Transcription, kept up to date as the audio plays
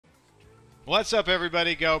What's up,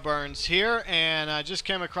 everybody? GeauxBurns here, and I just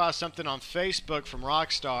came across something on Facebook from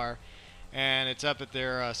Rockstar, and it's up at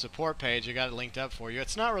their support page. I got it linked up for you.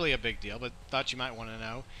 It's not really a big deal, but thought you might want to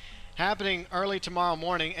know. Happening early tomorrow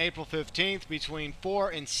morning, April 15th, between 4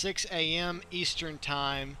 and 6 a.m. Eastern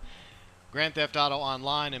Time, Grand Theft Auto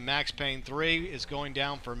Online and Max Payne 3 is going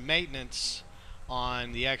down for maintenance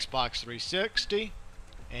on the Xbox 360.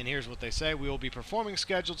 And here's what they say. We will be performing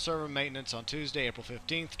scheduled server maintenance on Tuesday, April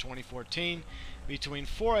 15th, 2014, between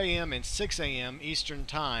 4 a.m. and 6 a.m. Eastern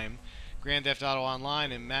Time. Grand Theft Auto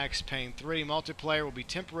Online and Max Payne 3 multiplayer will be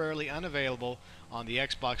temporarily unavailable on the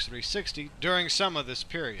Xbox 360 during some of this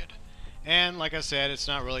period. And like I said, it's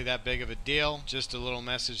not really that big of a deal, just a little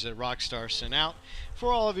message that Rockstar sent out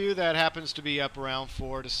for all of you that happens to be up around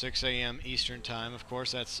 4 to 6 a.m. Eastern Time. Of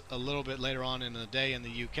course, that's a little bit later on in the day in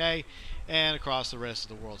the UK and across the rest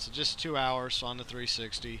of the world. So just 2 hours on the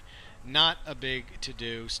 360. Not a big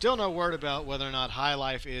to-do. Still no word about whether or not High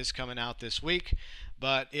Life is coming out this week.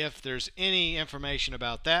 But if there's any information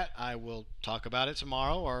about that, I will talk about it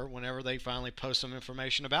tomorrow or whenever they finally post some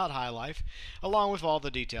information about High Life, along with all the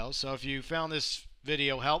details. So if you found this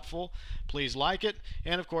video helpful, please like it.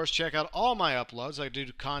 And of course, check out all my uploads. I do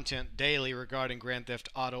content daily regarding Grand Theft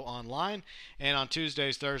Auto Online. And on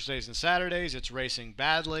Tuesdays, Thursdays, and Saturdays, it's Racing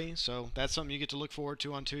Badly. So that's something you get to look forward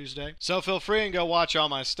to on Tuesday. So feel free and go watch all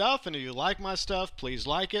my stuff. And if you like my stuff, please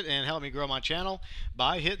like it and help me grow my channel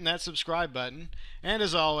by hitting that subscribe button. And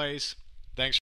as always,